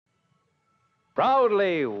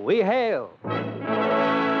Proudly we hail.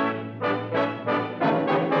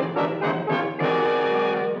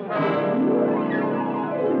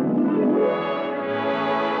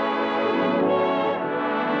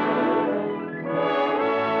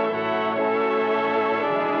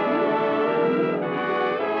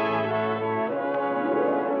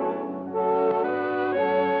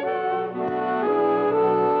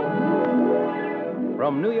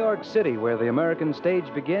 From New York City, where the American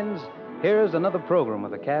stage begins, here's another program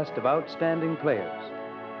with a cast of outstanding players.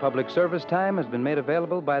 Public service time has been made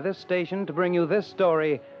available by this station to bring you this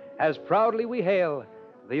story as proudly we hail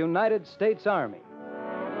the United States Army.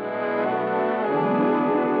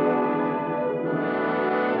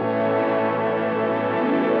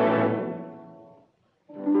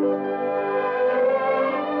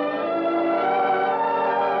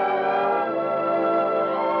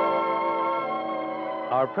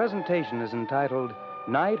 Our presentation is entitled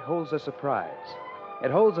Night Holds a Surprise. It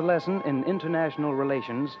holds a lesson in international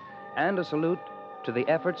relations and a salute to the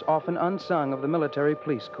efforts often unsung of the military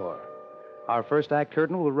police corps. Our first act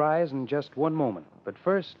curtain will rise in just one moment. But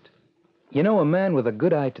first, you know, a man with a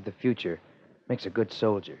good eye to the future makes a good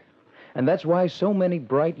soldier. And that's why so many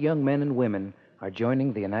bright young men and women are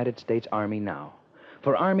joining the United States Army now.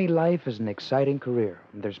 For Army life is an exciting career,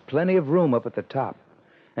 and there's plenty of room up at the top.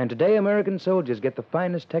 And today, American soldiers get the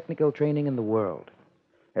finest technical training in the world.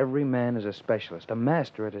 Every man is a specialist, a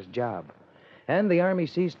master at his job. And the Army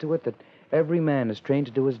sees to it that every man is trained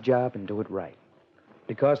to do his job and do it right.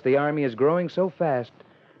 Because the Army is growing so fast,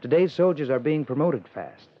 today's soldiers are being promoted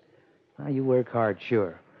fast. Now, you work hard,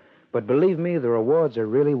 sure. But believe me, the rewards are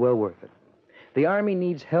really well worth it. The Army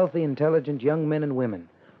needs healthy, intelligent young men and women,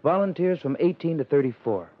 volunteers from 18 to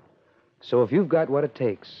 34. So if you've got what it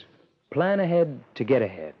takes, plan ahead to get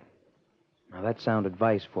ahead. Now, that's sound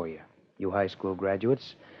advice for you, you high school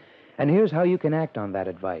graduates. And here's how you can act on that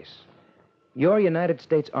advice. Your United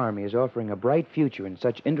States Army is offering a bright future in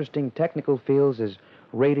such interesting technical fields as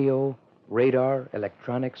radio, radar,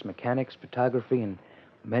 electronics, mechanics, photography, and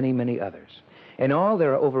many, many others. In all,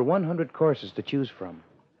 there are over 100 courses to choose from.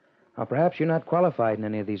 Now, perhaps you're not qualified in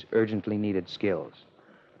any of these urgently needed skills.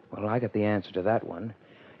 Well, I got the answer to that one.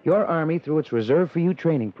 Your Army, through its Reserve for You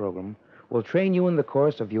training program, will train you in the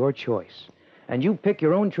course of your choice. And you pick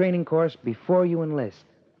your own training course before you enlist.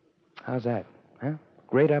 How's that, huh?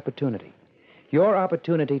 Great opportunity. Your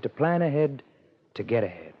opportunity to plan ahead to get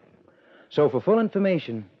ahead. So for full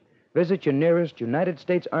information, visit your nearest United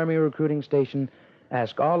States Army recruiting station.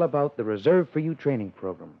 Ask all about the Reserve for You training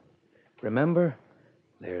program. Remember,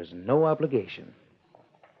 there's no obligation.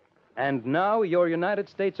 And now, your United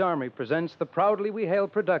States Army presents the proudly we hail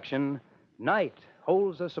production, Night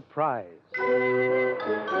Holds a Surprise.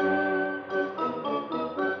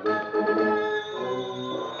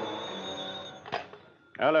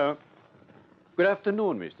 Hello. Good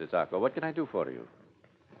afternoon, Mr. Zacco. What can I do for you?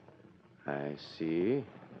 I see.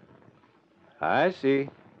 I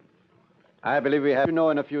believe we have to know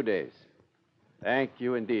in a few days. Thank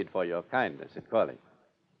you indeed for your kindness in calling.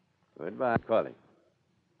 Goodbye, calling.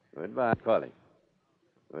 Goodbye, calling.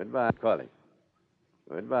 Goodbye, calling.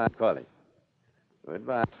 Goodbye, calling.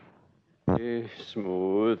 Goodbye.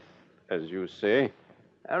 Smooth, as you say.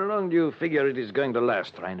 How long do you figure it is going to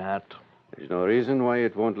last, Reinhardt? There's no reason why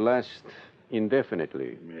it won't last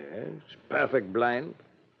indefinitely. Yes, perfect blind.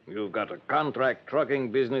 You've got a contract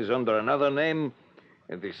trucking business under another name,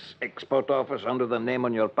 and this export office under the name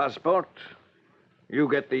on your passport. You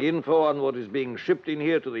get the info on what is being shipped in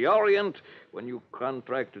here to the Orient when you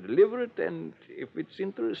contract to deliver it, and if it's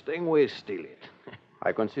interesting, we steal it.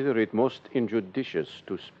 I consider it most injudicious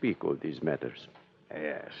to speak of these matters.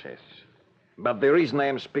 Yes. But the reason I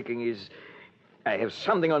am speaking is I have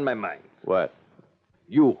something on my mind. What?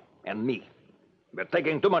 You and me. We're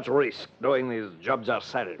taking too much risk doing these jobs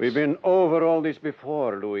ourselves. We've been over all this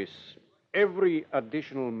before, Louis. Every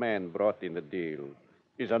additional man brought in the deal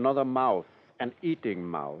is another mouth, an eating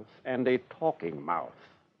mouth, and a talking mouth.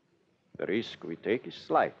 The risk we take is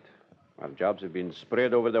slight. Our jobs have been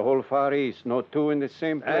spread over the whole Far East, no two in the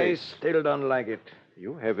same place. I still don't like it.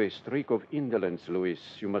 You have a streak of indolence, Louis.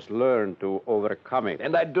 You must learn to overcome it.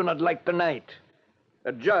 And I do not like tonight.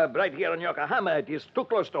 A job right here in Yokohama, it is too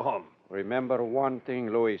close to home. Remember one thing,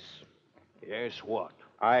 Louis. Yes, what?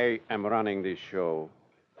 I am running this show.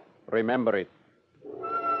 Remember it.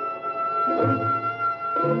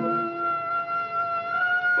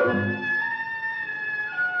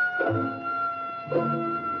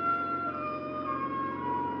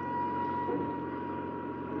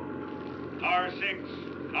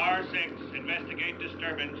 Car 6, investigate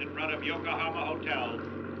disturbance in front of Yokohama Hotel.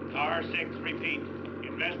 Car 6, repeat,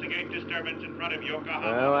 Investigate disturbance in front of Yokohama.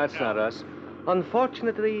 Well, that's Hotel. not us.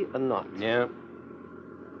 Unfortunately, not. Yeah.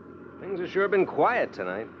 Things have sure been quiet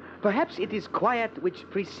tonight. Perhaps it is quiet which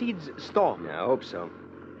precedes storm. Yeah, I hope so.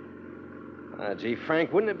 Gee,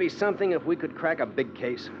 Frank, wouldn't it be something if we could crack a big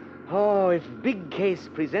case? Oh, if big case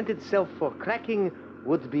present itself for cracking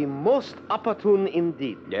would be most opportune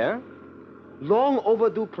indeed. Yeah? Long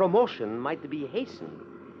overdue promotion might be hastened,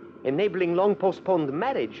 enabling long postponed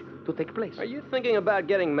marriage to take place. Are you thinking about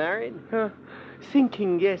getting married?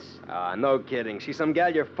 Thinking, yes. Ah, no kidding. She's some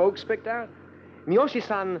gal your folks picked out?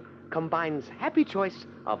 Miyoshi-san combines happy choice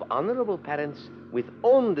of honorable parents with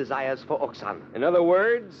own desires for Oksana. In other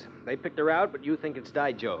words, they picked her out, but you think it's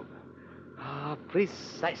Daijob. Ah,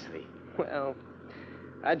 precisely. Well,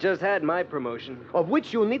 I just had my promotion. Of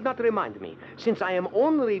which you need not remind me, since I am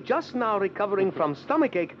only just now recovering from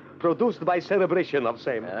stomachache produced by celebration of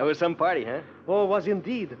same. That was some party, huh? Oh, was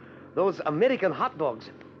indeed. Those American hot dogs.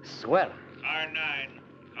 Swell.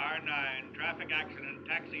 R9, traffic accident,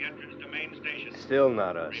 taxi entrance to main station. Still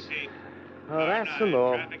not us. Repeat. That's R9, a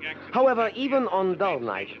no. traffic accident, However, taxi even entrance on to dull main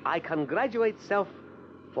night, station. I congratulate self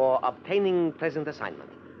for obtaining present assignment.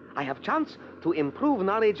 I have chance to improve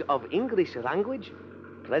knowledge of English language,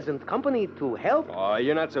 pleasant company to help. Oh,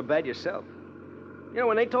 you're not so bad yourself. You know,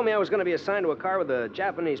 when they told me I was going to be assigned to a car with a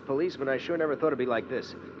Japanese policeman, I sure never thought it'd be like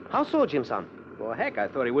this. How so, Jim-san? Well, heck, I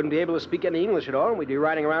thought he wouldn't be able to speak any English at all, and we'd be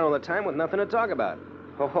riding around all the time with nothing to talk about.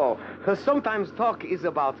 Oh, sometimes talk is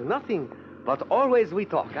about nothing, but always we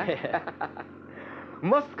talk, eh?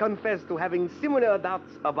 Must confess to having similar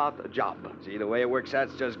doubts about job. See, the way it works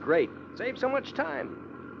out's just great. Saves so much time.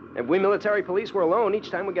 If we military police were alone,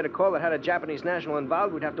 each time we get a call that had a Japanese national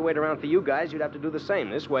involved, we'd have to wait around for you guys. You'd have to do the same.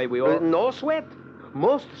 This way, we all... No sweat.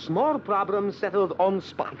 Most small problems settled on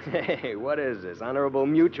spot. Hey, what is this? Honorable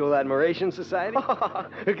Mutual Admiration Society?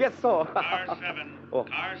 Guess so. Car 7. Oh.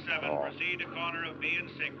 Car 7, proceed to corner of B and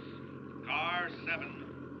 6. Car 7.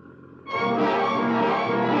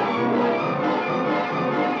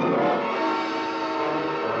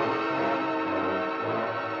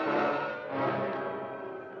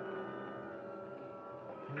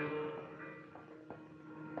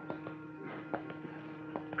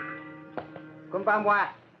 Konbanwa,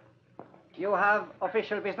 you have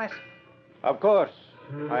official business? Of course.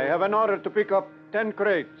 I have an order to pick up 10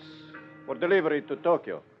 crates for delivery to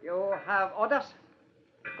Tokyo. You have orders?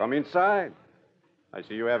 Come inside. I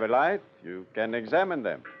see you have a light. You can examine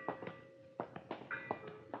them.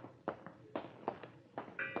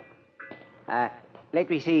 Let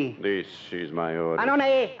me see. This is my order.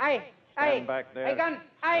 Anone, ay. Stand back there. Ay, gun,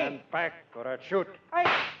 ay. Stand back or I'll shoot. Ay.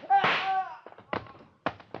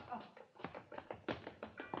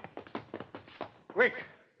 Quick!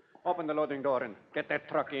 Open the loading door and get that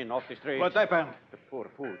truck in off the street. What happened? The poor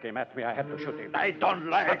fool came at me. I had to shoot him. I don't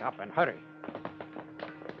like Shut it. up and hurry.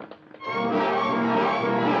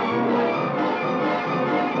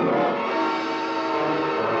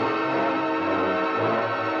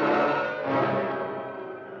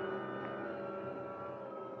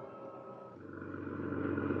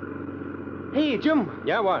 Hey, Jim,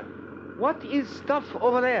 Yeah, what? what is stuff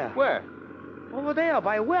over there? Where? Over there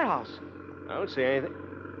by a warehouse. I don't see anything.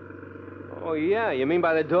 Oh, yeah. You mean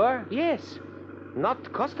by the door? Yes.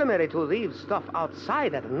 Not customary to leave stuff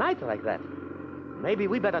outside at night like that. Maybe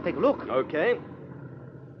we better take a look. Okay.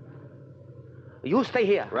 You stay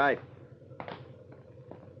here. Right.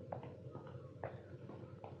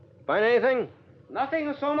 Find anything?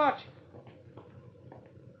 Nothing so much.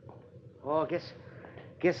 Oh,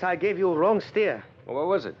 guess I gave you wrong steer. Well, what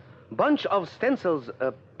was it? Bunch of stencils,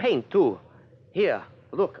 paint too. Here,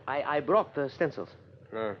 look, I brought the stencils.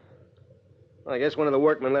 Well, I guess one of the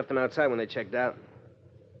workmen left them outside when they checked out.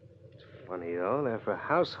 It's funny, though. They're for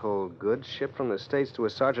household goods shipped from the States to a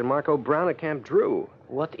Sergeant Marco Brown at Camp Drew.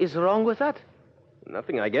 What is wrong with that?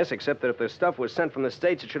 Nothing, I guess, except that if the stuff was sent from the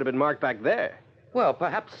States, it should have been marked back there. Well,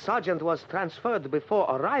 perhaps Sergeant was transferred before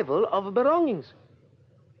arrival of belongings.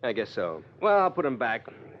 I guess so. Well, I'll put him back.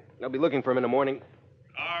 I'll be looking for him in the morning.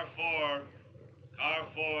 Car 4.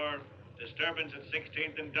 Disturbance at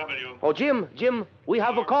 16th and W. Oh, Jim, we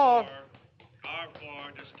have a call. Car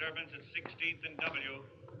 4, disturbance at 16th and W.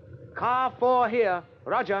 Car 4 here.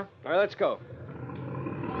 Roger. All right, let's go.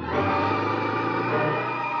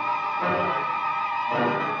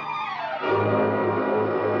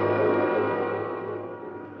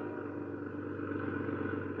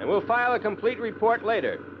 And we'll file a complete report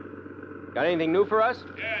later. Got anything new for us?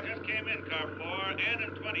 Yeah, just came in, car 4, N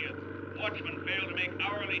and 20th. Watchman failed to make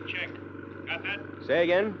hourly check. Got that? Say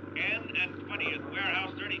again? N and 20th,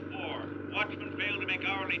 warehouse 34. Watchman failed to make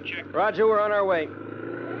hourly check. Roger, we're on our way.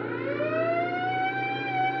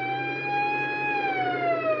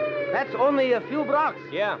 That's only a few blocks.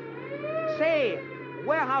 Yeah. Say,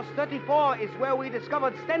 warehouse 34 is where we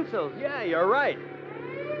discovered stencils. Yeah, you're right.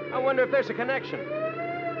 I wonder if there's a connection.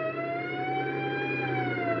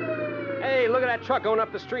 Hey, look at that truck going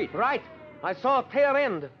up the street. Right. I saw a tail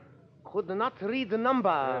end. Could not read the number.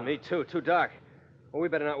 Yeah, me too. Too dark. Well, we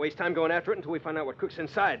better not waste time going after it until we find out what cook's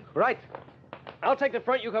inside. Right. I'll take the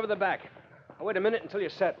front, you cover the back. I'll wait a minute until you're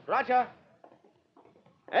set. Roger.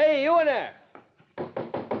 Hey, you in there.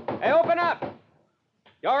 Hey, open up.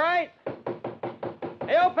 You all right?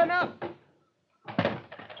 Hey, open up.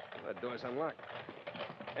 That door's unlocked.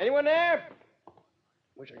 Anyone there?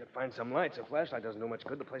 Wish I could find some lights. A flashlight doesn't do much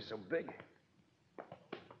good. The place is so big.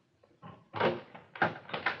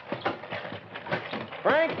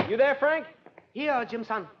 Frank? You there, Frank? Here,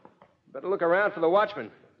 Jim-san. Better look around for the watchman.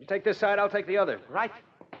 You take this side, I'll take the other. Right.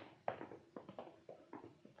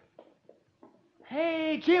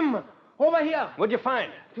 Hey, Jim. Over here. What'd you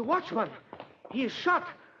find? The watchman. He is shot.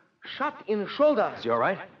 Shot in the shoulder. Is he all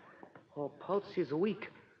right? Oh, pulse is weak.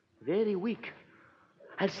 Very weak.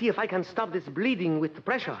 I'll see if I can stop this bleeding with the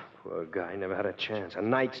pressure. Poor guy, never had a chance. A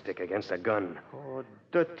nightstick against a gun. Oh,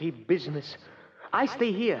 dirty business. I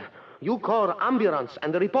stay here. You call ambulance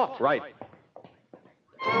and report. Right.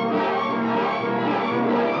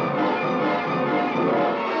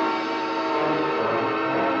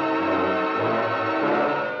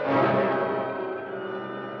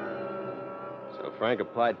 So Frank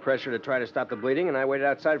applied pressure to try to stop the bleeding, and I waited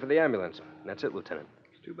outside for the ambulance. That's it, Lieutenant.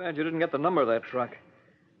 It's too bad you didn't get the number of that truck.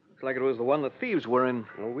 Looks like it was the one the thieves were in.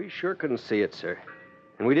 Well, we sure couldn't see it, sir.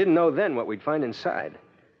 And we didn't know then what we'd find inside.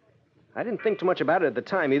 I didn't think too much about it at the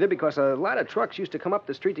time either, because a lot of trucks used to come up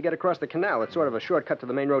the street to get across the canal. It's sort of a shortcut to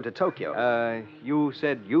the main road to Tokyo. You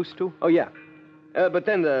said used to? Oh, yeah. But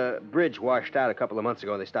then the bridge washed out a couple of months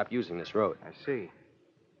ago, and they stopped using this road. I see.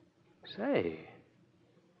 Say,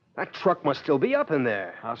 that truck must still be up in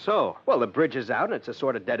there. How so? Well, the bridge is out, and it's a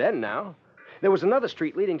sort of dead end now. There was another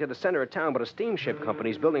street leading to the center of town, but a steamship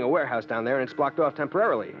company's building a warehouse down there, and it's blocked off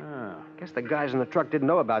temporarily. Ah. Guess the guys in the truck didn't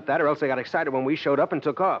know about that, or else they got excited when we showed up and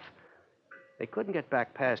took off. They couldn't get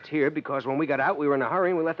back past here because when we got out, we were in a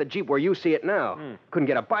hurry and we left the Jeep where you see it now. Couldn't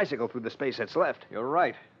get a bicycle through the space that's left. You're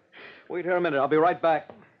right. Wait here a minute. I'll be right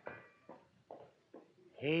back.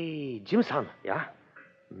 Hey, Jim-san. Yeah?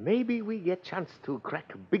 Maybe we get chance to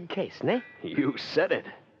crack a big case, ne? You said it.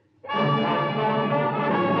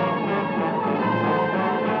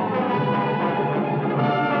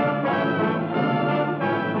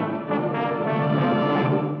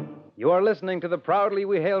 You are listening to the Proudly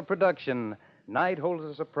We Hail production, Night Holds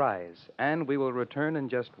a Surprise, and we will return in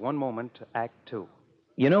just one moment to Act Two.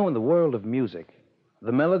 You know, in the world of music,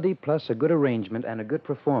 the melody plus a good arrangement and a good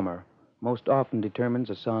performer most often determines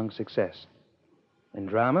a song's success. In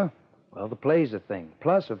drama, well, the play's the thing.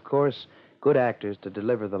 Plus, of course, good actors to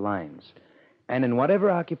deliver the lines. And in whatever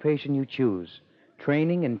occupation you choose,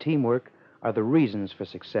 training and teamwork are the reasons for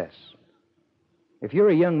success. If you're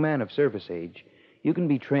a young man of service age, you can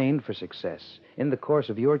be trained for success in the course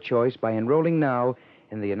of your choice by enrolling now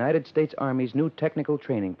in the United States Army's new technical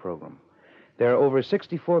training program. There are over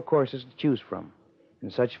 64 courses to choose from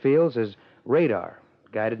in such fields as radar,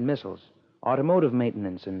 guided missiles, automotive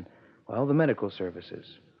maintenance, and, well, the medical services.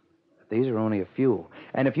 But these are only a few.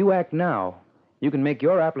 And if you act now, you can make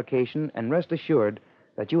your application and rest assured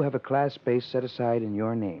that you have a class space set aside in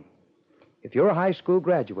your name. If you're a high school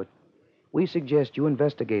graduate, we suggest you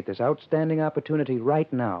investigate this outstanding opportunity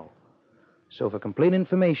right now. So for complete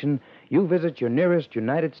information, you visit your nearest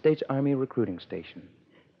United States Army recruiting station.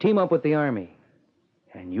 Team up with the Army,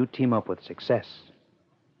 and you team up with success.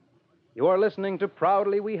 You are listening to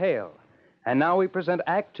Proudly We Hail, and now we present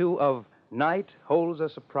Act Two of Night Holds a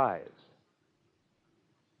Surprise.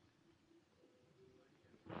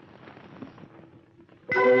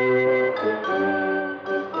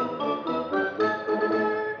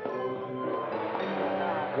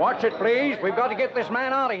 Watch it, please. We've got to get this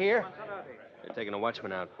man out of here. They're taking a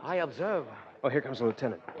watchman out. I observe. Oh, here comes the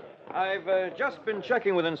lieutenant. I've just been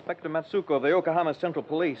checking with Inspector Matsuko of the Yokohama Central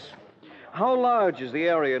Police. How large is the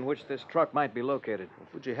area in which this truck might be located?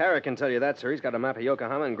 Fujihara can tell you that, sir. He's got a map of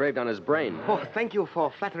Yokohama engraved on his brain. Oh, thank you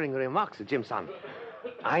for flattering remarks, Jim-san.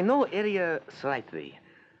 I know area slightly.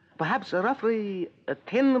 Perhaps roughly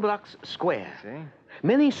 10 blocks square. See?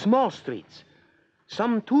 Many small streets.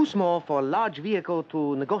 Some too small for large vehicle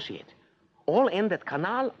to negotiate. All end at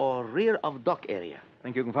canal or rear of dock area.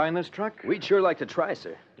 Think you can find this truck? We'd sure like to try,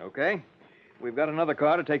 sir. Okay. We've got another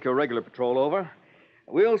car to take your regular patrol over.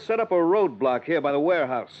 We'll set up a roadblock here by the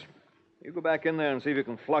warehouse. You go back in there and see if you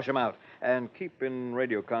can flush them out. And keep in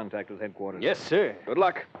radio contact with headquarters. Yes, sir. Good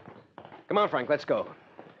luck. Come on, Frank, let's go.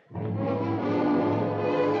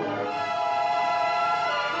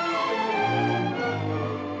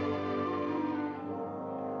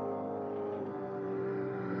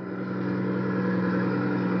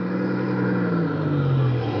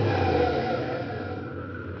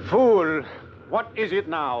 What is it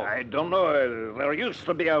now? I don't know. There used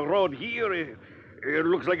to be a road here. It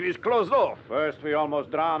looks like it is closed off. First, we almost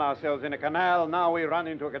drown ourselves in a canal. Now we run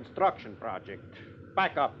into a construction project.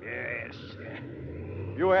 Back up. Yes.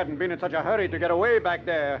 If you hadn't been in such a hurry to get away back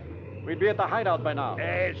there, we'd be at the hideout by now.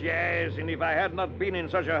 Yes. And if I had not been in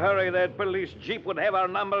such a hurry, that police jeep would have our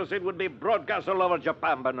numbers. It would be broadcast all over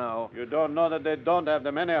Japan by now. You don't know that they don't have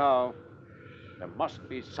them anyhow. There must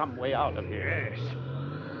be some way out of here. Yes.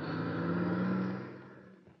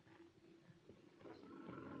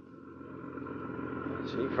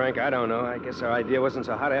 Gee, Frank, I don't know. I guess our idea wasn't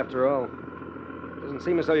so hot after all. Doesn't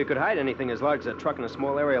seem as though you could hide anything as large as a truck in a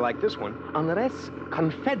small area like this one. Unless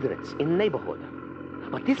Confederates in neighborhood.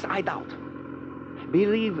 But this I doubt.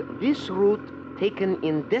 Believe this route taken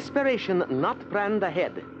in desperation, not planned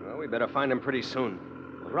ahead. Well, we better find them pretty soon.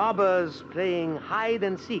 Robbers playing hide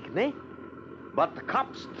and seek, ne? But the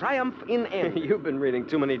cops triumph in end. You've been reading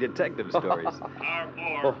too many detective stories. Car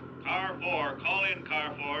 4. Car 4. Call in,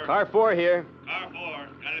 Car 4. Car 4 here. Car 4.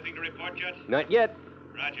 Got anything to report yet? Not yet.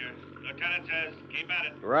 Roger. Lieutenant says keep at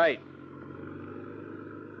it. Right.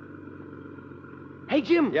 Hey,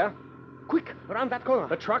 Jim. Yeah? Quick, around that corner.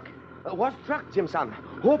 The truck? What truck, Jim-san?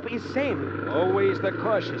 Hope is same. Always the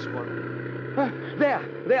cautious one. There,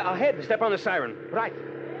 ahead. Step on the siren. Right.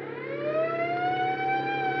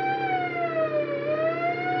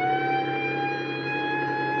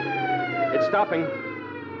 It's stopping.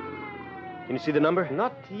 Can you see the number?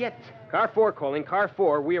 Not yet. Car 4 calling. Car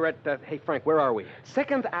 4. We're at... Hey, Frank, where are we?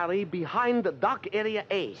 Second alley behind dock area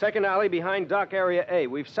A. Second alley behind dock area A.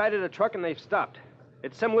 We've sighted a truck and they've stopped.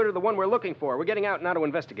 It's similar to the one we're looking for. We're getting out now to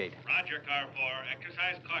investigate. Roger, Car 4.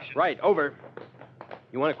 Exercise caution. Right, over.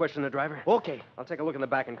 You want to question the driver? Okay. I'll take a look in the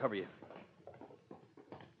back and cover you.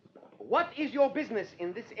 What is your business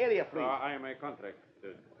in this area, please? I am a contract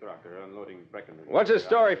trucker unloading Breckenridge. What's his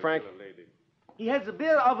story, Frank? He has a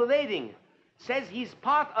bill of lading. Says he's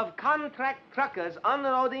part of contract truckers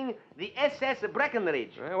unloading the SS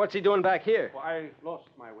Breckenridge. What's he doing back here? Well, I lost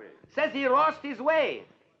my way. Says he lost his way.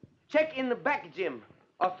 Check in the back, Jim.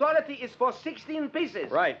 Authority is for 16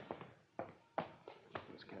 pieces. Right.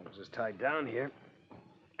 This canvas is tied down here.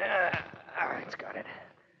 All right, it's got it.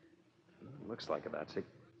 Looks like about 6.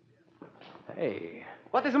 Hey,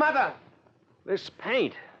 What is the matter? this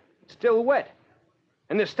paint. It's still wet.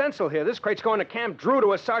 And this stencil here, this crate's going to Camp Drew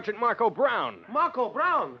to a Sergeant Marco Brown. Marco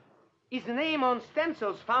Brown. His name on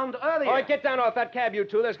stencils found earlier. All right, get down off that cab, you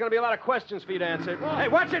two. There's going to be a lot of questions for you to answer. Hey,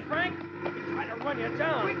 watch it, Frank. He's trying to run you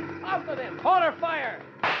down. Quick, after them. Hold her fire.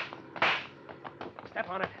 Step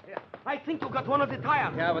on it. I think you got one of the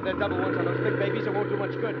tires. Yeah, but they're double ones on those big babies. It won't do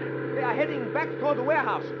much good. They are heading back toward the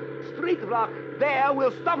warehouse. Street block there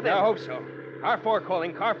will stop them. I hope so. Car 4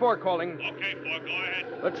 calling. Car 4 calling. Okay, 4. Go ahead.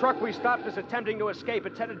 The truck we stopped is attempting to escape.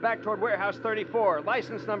 It's headed back toward Warehouse 34.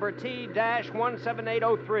 License number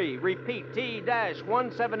T-17803. Repeat,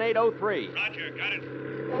 T-17803. Roger. Got it.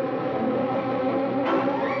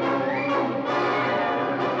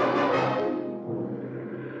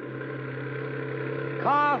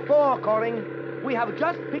 Car 4 calling. We have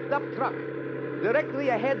just picked up truck. Directly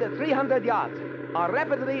ahead 300 yards. Are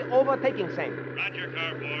rapidly overtaking same. Roger,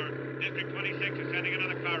 Car 4. District 26 is sending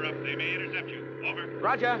another car up. They may intercept you. Over.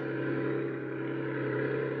 Roger.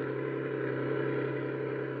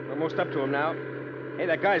 Almost up to him now. Hey,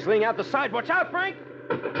 that guy's leaning out the side. Watch out, Frank!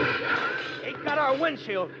 He got our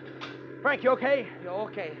windshield. Frank, you okay?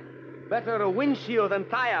 Okay. Better a windshield than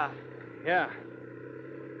tire. Yeah.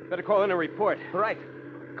 Better call in a report. Right.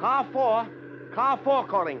 Car 4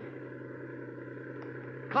 calling.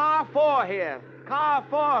 Car 4 here. Car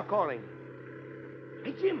 4 calling.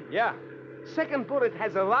 Hey, Jim. Yeah. Second bullet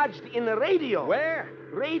has lodged in the radio. Where?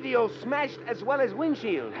 Radio smashed as well as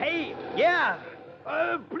windshield. Hey, yeah.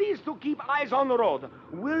 Please to keep eyes on the road.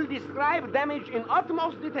 We'll describe damage in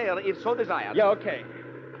utmost detail if so desired. Yeah, okay.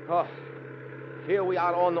 Oh, here we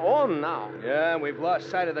are on own now. Yeah, we've lost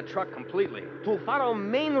sight of the truck completely. To follow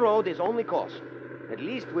main road is only course. At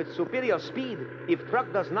least with superior speed, if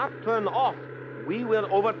truck does not turn off, we will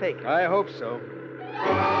overtake. I hope so.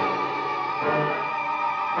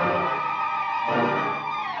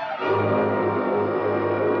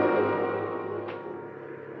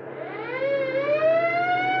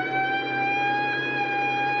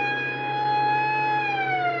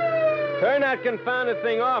 Turn that confounded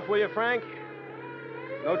thing off, will you, Frank?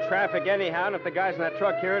 No traffic anyhow, and if the guys in that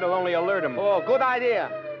truck hear it, it'll only alert them. Oh, good idea.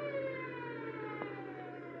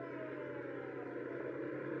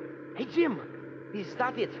 Hey, Jim, is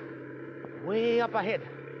that it? Way up ahead.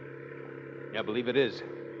 Yeah, I believe it is.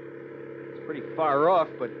 It's pretty far off,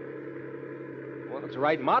 but... well, it's the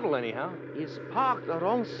right model anyhow. It's parked the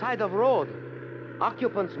wrong side of road.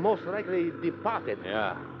 Occupants most likely departed.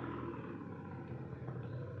 Yeah.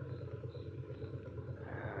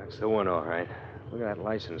 That's the one, all right. Look at that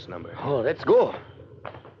license number. Oh, let's go.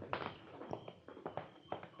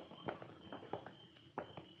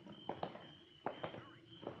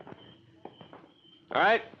 All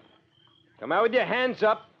right. Come out with your hands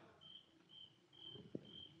up.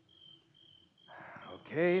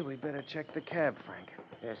 Okay, we better check the cab, Frank.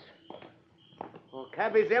 Yes. Oh,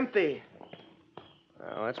 cab is empty.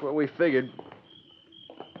 Well, that's what we figured.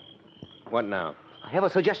 What now? I have a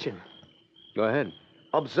suggestion. Go ahead.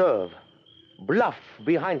 Observe. Bluff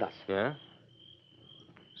behind us. Yeah?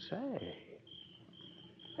 Say.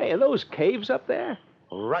 Hey, are those caves up there?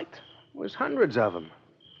 Right. There's hundreds of them.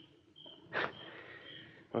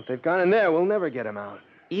 Well, if they've gone in there, we'll never get them out.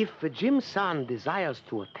 If Jim San desires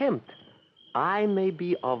to attempt, I may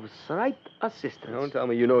be of slight assistance. Don't tell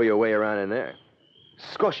me you know your way around in there.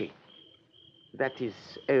 Scotchy. That is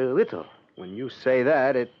a little. When you say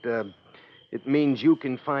that, it means you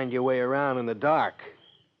can find your way around in the dark.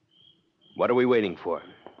 What are we waiting for?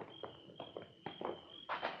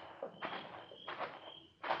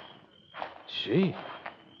 Gee,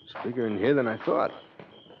 it's bigger in here than I thought.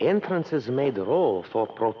 Entrances made roll for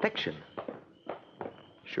protection.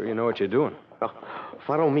 Sure you know what you're doing? Oh,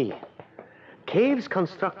 follow me. Caves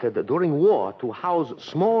constructed during war to house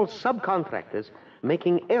small subcontractors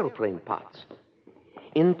making airplane parts.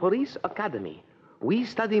 In Police Academy, we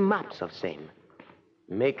study maps of same.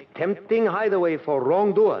 Make tempting hideaway for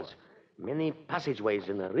wrongdoers. Many passageways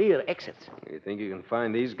in the rear exits. You think you can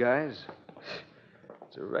find these guys?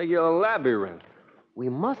 It's a regular labyrinth. We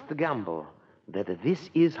must gamble that this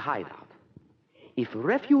is hideout. If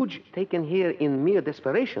refuge taken here in mere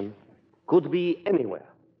desperation, could be anywhere.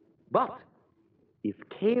 But if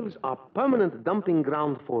caves are permanent dumping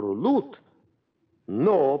ground for loot,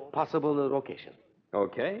 no possible location.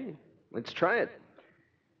 Okay, let's try it.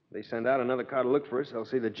 They send out another car to look for us. They'll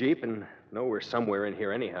see the Jeep and know we're somewhere in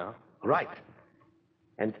here anyhow. Right.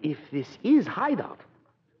 And if this is hideout,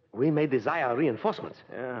 we may desire reinforcements.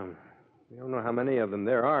 Yeah, we don't know how many of them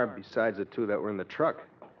there are besides the two that were in the truck.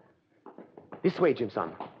 This way,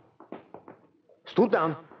 Jim-san. Stood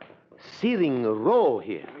down. Ceiling row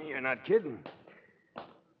here. You're not kidding.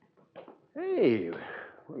 Hey,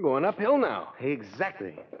 we're going uphill now.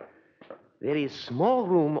 Exactly. There is small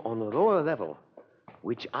room on the lower level,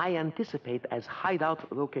 which I anticipate as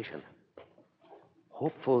hideout location.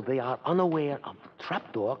 Hopeful they are unaware of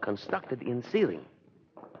trapdoor constructed in ceiling.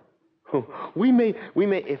 We may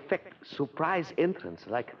effect surprise entrance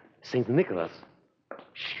like St. Nicholas.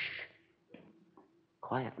 Shh.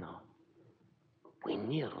 Quiet now. We're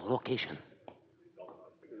near location.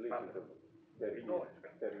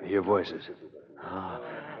 I hear voices.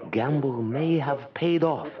 Gamble may have paid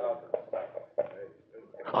off.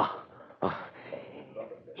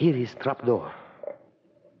 Here is trapdoor.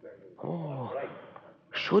 Oh,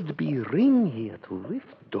 should be ring here to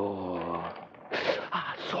lift door.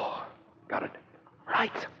 So. Got it.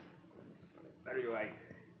 Right.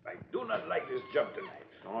 I do not like this job tonight.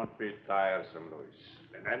 Don't be tiresome,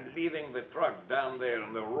 Louis. And leaving the truck down there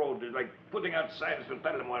on the road is like putting out signs to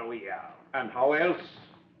tell them where we are. And how else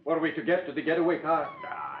were we to get to the getaway car?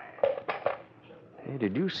 Hey,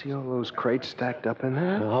 did you see all those crates stacked up in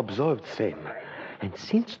there? Observed same. And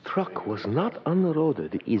since truck was not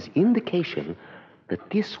unloaded, is indication that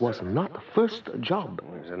this was not first job.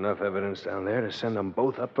 There's enough evidence down there to send them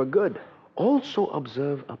both up for good. Also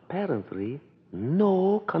observe apparently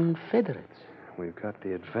no Confederates. We've got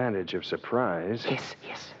the advantage of surprise.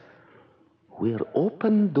 Yes. We'll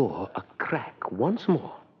open door a crack once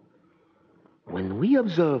more. When we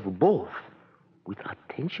observe both with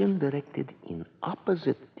attention directed in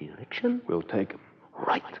opposite direction, We'll take them.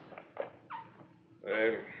 right.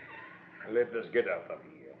 Well, let us get out of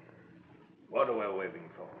here. What are we waiting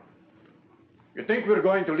for? You think we're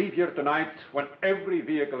going to leave here tonight when every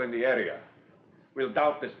vehicle in the area will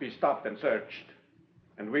doubtless be stopped and searched,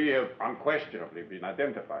 and we have unquestionably been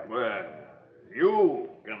identified? Well, you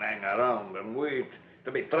can hang around and wait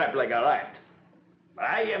to be trapped like a rat.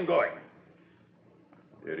 I am going.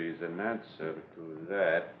 There is an answer to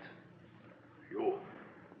that. You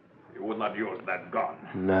would not use that gun.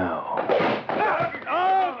 Now.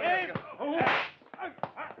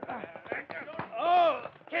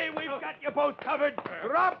 Okay, we've got you both covered.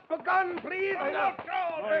 Drop the gun, please.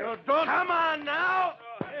 Don't. Come on now.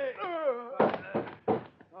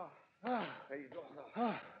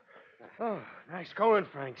 Nice going,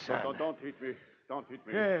 Frank, son. Don't hit me. Don't hit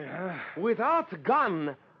me. Without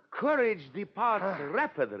gun, courage departs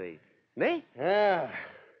rapidly. Nay? Yeah.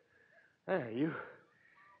 You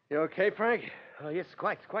okay, Frank? Yes,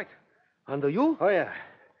 quite. And you? Oh, yeah.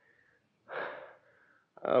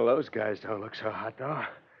 Oh, those guys don't look so hot, though.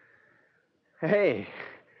 Hey,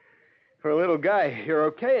 for a little guy, you're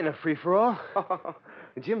okay in a free-for-all.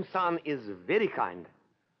 Jim-san is very kind.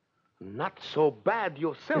 Not so bad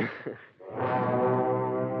yourself.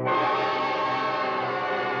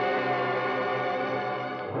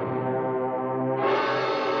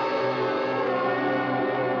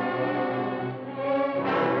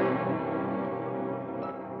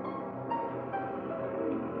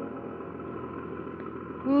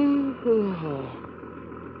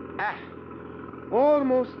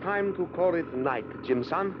 Almost time to call it night,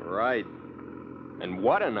 Jim-san. Right. And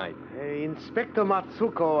what a night. Inspector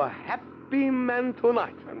Matsuko, a happy man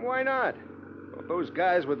tonight. And why not? Well, those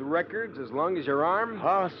guys with records as long as your arm?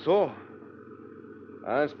 So.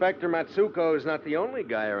 Inspector Matsuko is not the only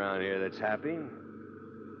guy around here that's happy.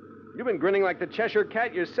 You've been grinning like the Cheshire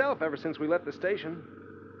Cat yourself ever since we left the station.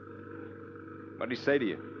 What'd he say to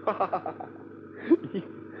you?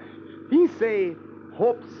 He say,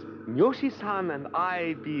 hopes Yoshi-san and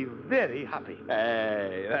I be very happy.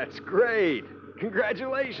 Hey, that's great.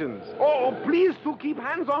 Congratulations. Oh, please to keep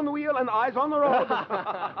hands on the wheel and eyes on the road.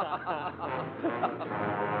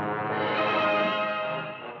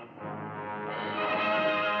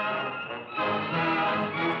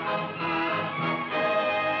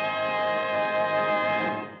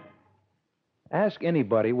 Ask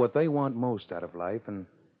anybody what they want most out of life, and,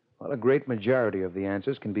 well, a great majority of the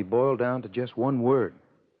answers can be boiled down to just one word: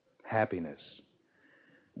 happiness.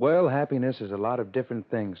 Well, happiness is a lot of different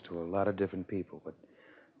things to a lot of different people, but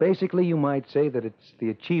basically you might say that it's the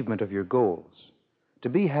achievement of your goals. To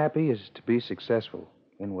be happy is to be successful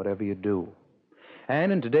in whatever you do.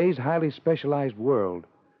 And in today's highly specialized world,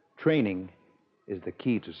 training is the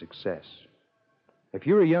key to success. If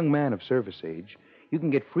you're a young man of service age, you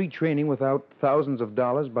can get free training without thousands of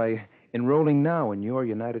dollars by enrolling now in your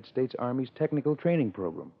United States Army's technical training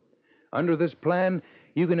program. Under this plan,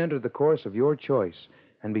 you can enter the course of your choice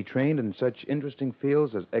and be trained in such interesting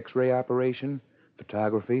fields as X-ray operation,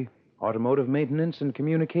 photography, automotive maintenance, and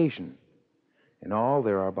communication. In all,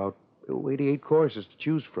 there are about 88 courses to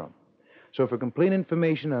choose from. So for complete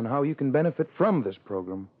information on how you can benefit from this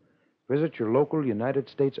program, visit your local United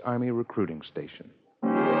States Army recruiting station.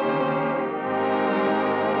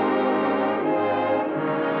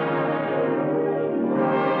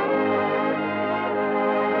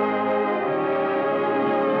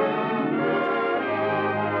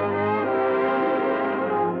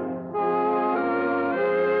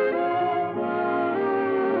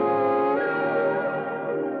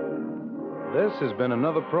 This has been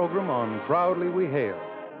another program on Proudly We Hail,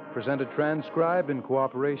 presented transcribed in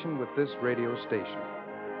cooperation with this radio station.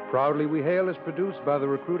 Proudly We Hail is produced by the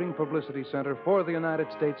Recruiting Publicity Center for the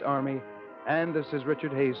United States Army, and this is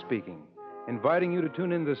Richard Hayes speaking, inviting you to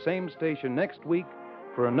tune in to the same station next week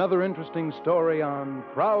for another interesting story on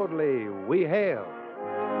Proudly We Hail.